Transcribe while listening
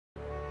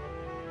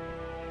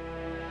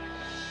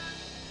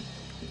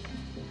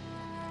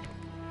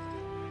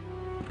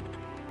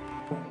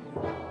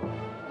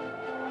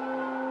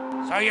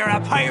So you're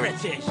a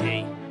pirate, is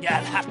ye? You'll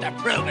have to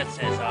prove it,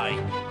 says I.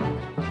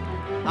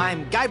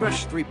 I'm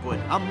Guybrush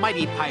Threepwood, a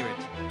mighty pirate.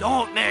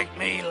 Don't make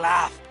me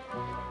laugh.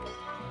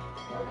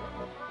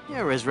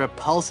 You're as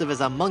repulsive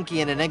as a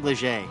monkey in a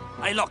negligee.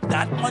 I look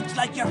that much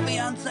like your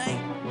fiancé?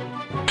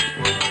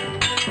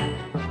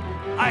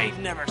 I've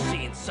never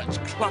seen such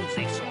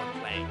clumsy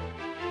swordplay.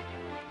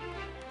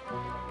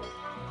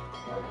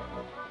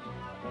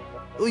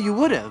 Well, you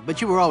would have,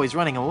 but you were always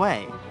running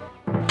away.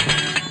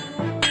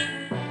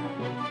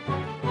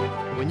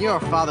 When your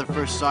father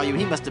first saw you,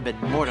 he must have been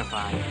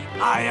mortified.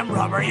 I am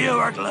rubber, you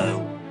are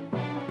glue.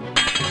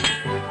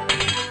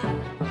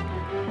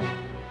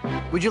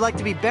 Would you like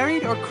to be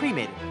buried or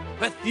cremated?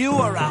 With you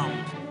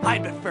around,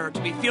 I'd prefer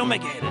to be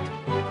fumigated.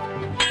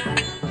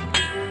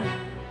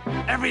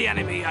 Every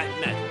enemy I've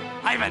met,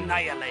 I've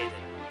annihilated.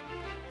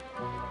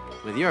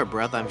 With your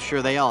breath, I'm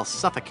sure they all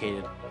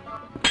suffocated.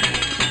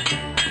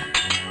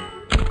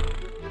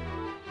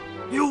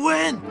 You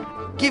win!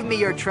 Give me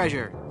your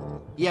treasure,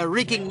 you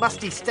reeking,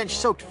 musty,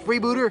 stench-soaked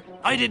freebooter.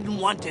 I didn't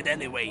want it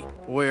anyway.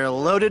 We're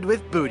loaded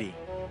with booty.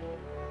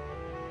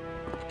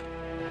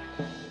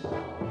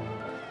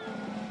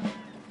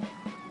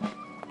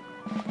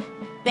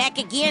 Back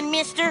again,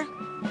 mister?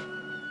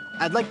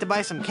 I'd like to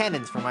buy some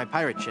cannons for my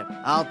pirate ship.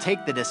 I'll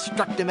take the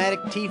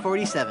Destructomatic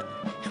T-47.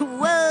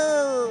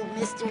 Whoa,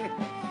 mister.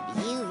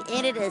 You've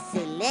entered a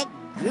select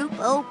group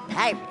of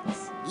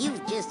pirates.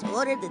 You've just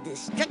ordered the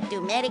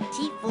Destructomatic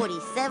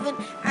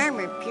T-47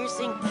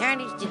 armor-piercing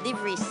carnage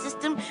delivery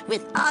system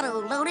with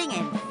auto-loading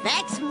and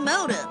fax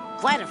modem.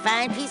 Quite a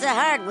fine piece of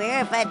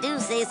hardware if I do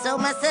say so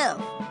myself.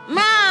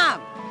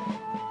 Mom!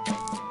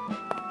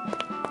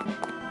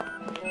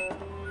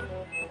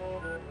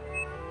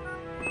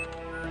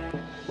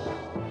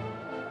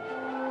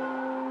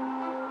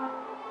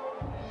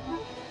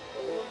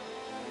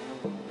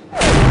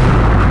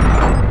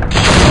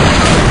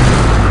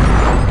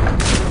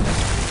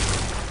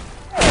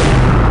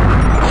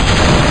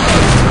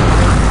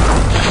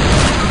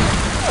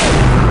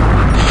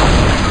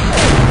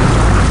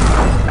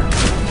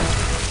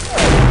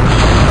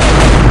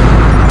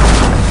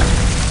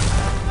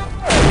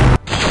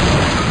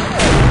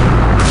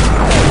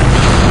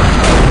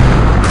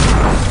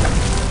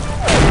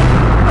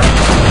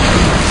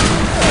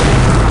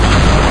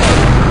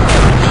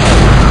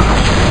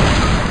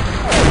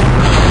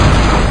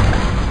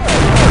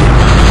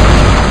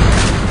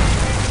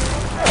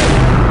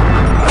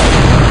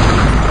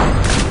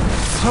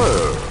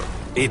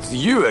 It's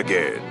you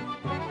again.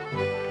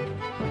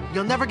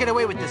 You'll never get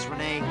away with this,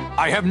 Renee.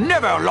 I have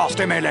never lost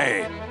a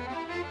melee.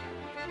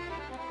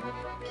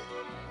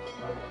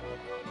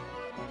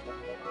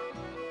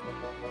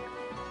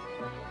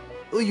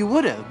 Well, you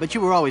would have, but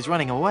you were always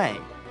running away.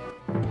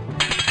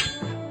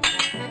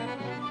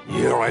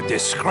 You're a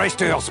disgrace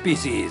to your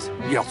species.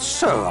 You're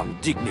so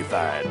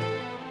undignified.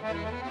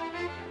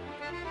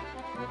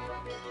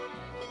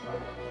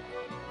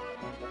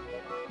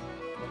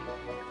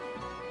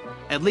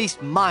 At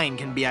least mine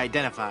can be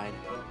identified.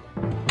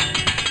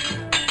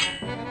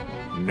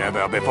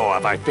 Never before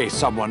have I faced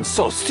someone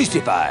so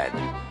sissified.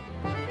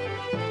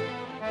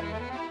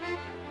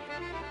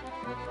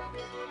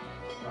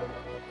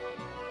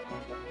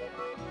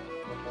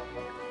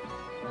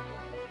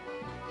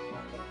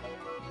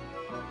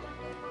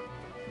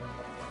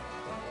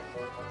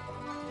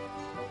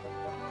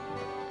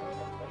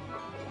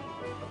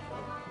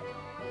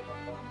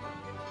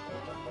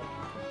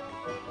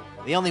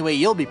 The only way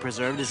you'll be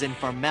preserved is in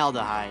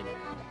formaldehyde.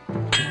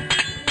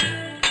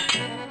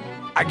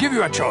 I give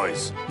you a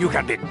choice. You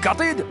can be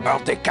gutted or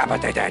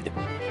decapitated.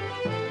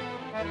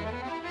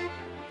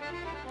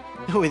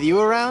 With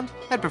you around,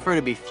 I'd prefer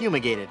to be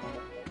fumigated.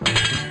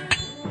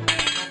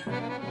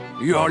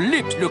 Your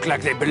lips look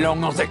like they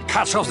belong on the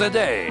catch of the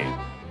day.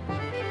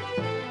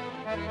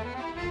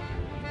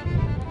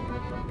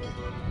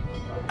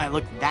 I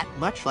look that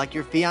much like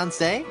your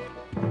fiancé?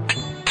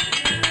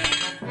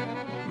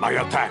 My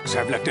attacks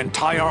have left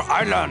entire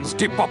islands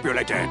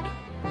depopulated.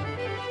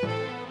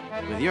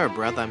 With your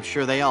breath, I'm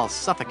sure they all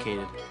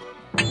suffocated.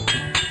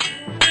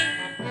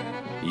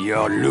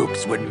 Your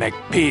looks would make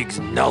pigs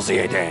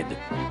nauseated.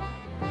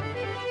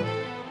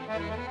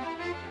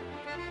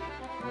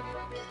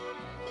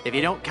 If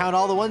you don't count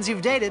all the ones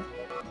you've dated.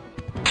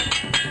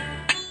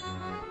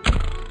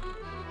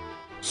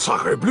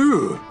 Sacre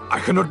bleu! I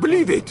cannot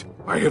believe it!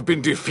 I have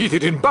been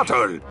defeated in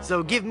battle!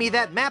 So give me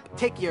that map,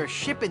 take your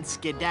ship and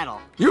skedaddle.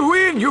 You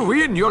win! You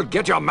win! You'll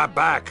get your map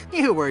back!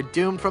 You were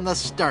doomed from the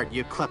start,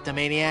 you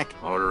kleptomaniac.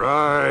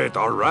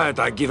 Alright,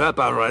 I give up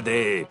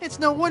already. It's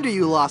no wonder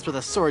you lost with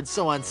a sword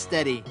so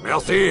unsteady.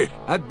 Merci!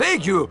 I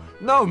beg you,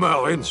 no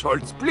more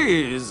insults,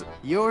 please!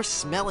 Your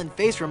smell and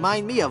face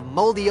remind me of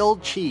moldy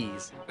old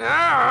cheese.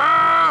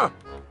 Ah!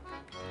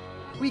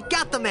 We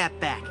got the map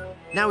back.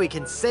 Now we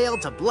can sail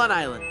to Blood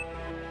Island.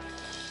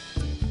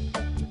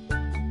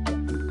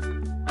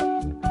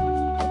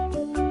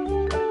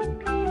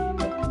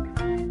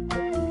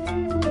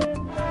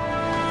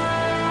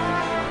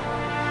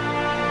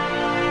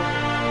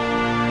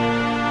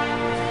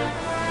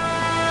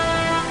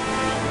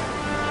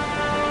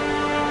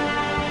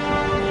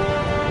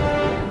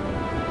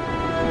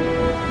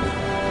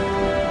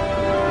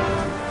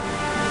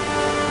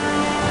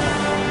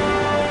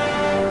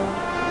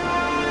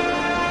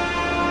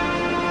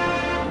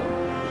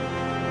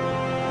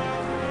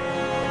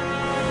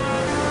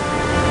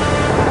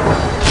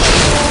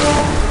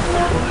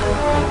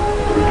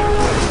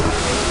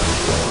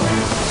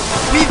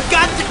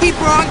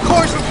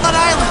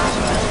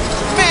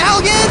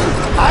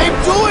 I'm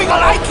doing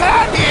all I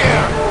can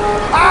here!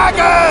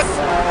 Agus!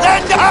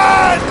 Lend a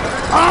hand!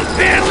 I'm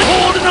barely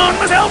holding on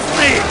myself,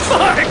 mate!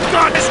 My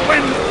God, this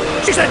wind!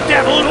 She's a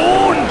devil's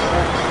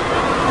own!